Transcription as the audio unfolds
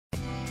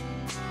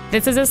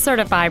This is a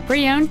certified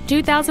pre-owned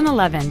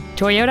 2011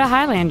 Toyota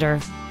Highlander.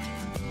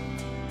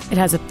 It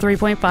has a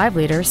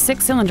 3.5-liter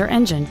six-cylinder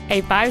engine,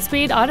 a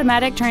 5-speed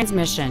automatic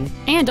transmission,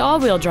 and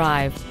all-wheel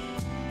drive.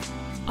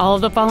 All of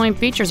the following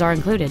features are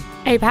included: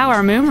 a power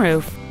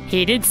moonroof,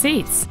 heated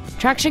seats,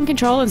 traction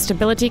control and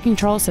stability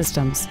control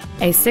systems,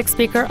 a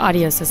 6-speaker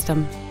audio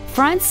system,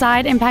 front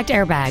side impact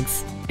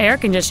airbags, air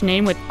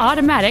conditioning with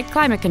automatic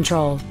climate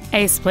control,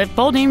 a split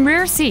folding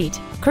rear seat,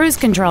 cruise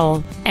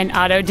control, an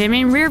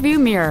auto-dimming rear-view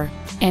mirror,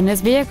 and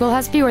this vehicle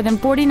has fewer than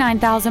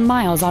 49,000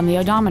 miles on the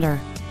odometer.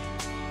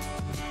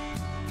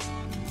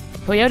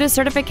 Toyota's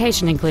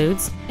certification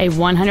includes a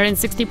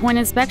 160-point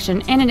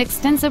inspection and an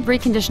extensive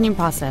reconditioning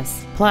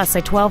process, plus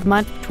a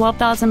 12-month,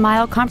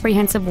 12,000-mile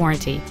comprehensive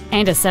warranty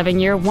and a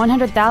 7-year,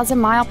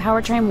 100,000-mile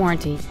powertrain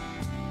warranty.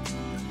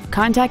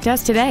 Contact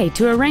us today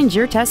to arrange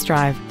your test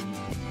drive.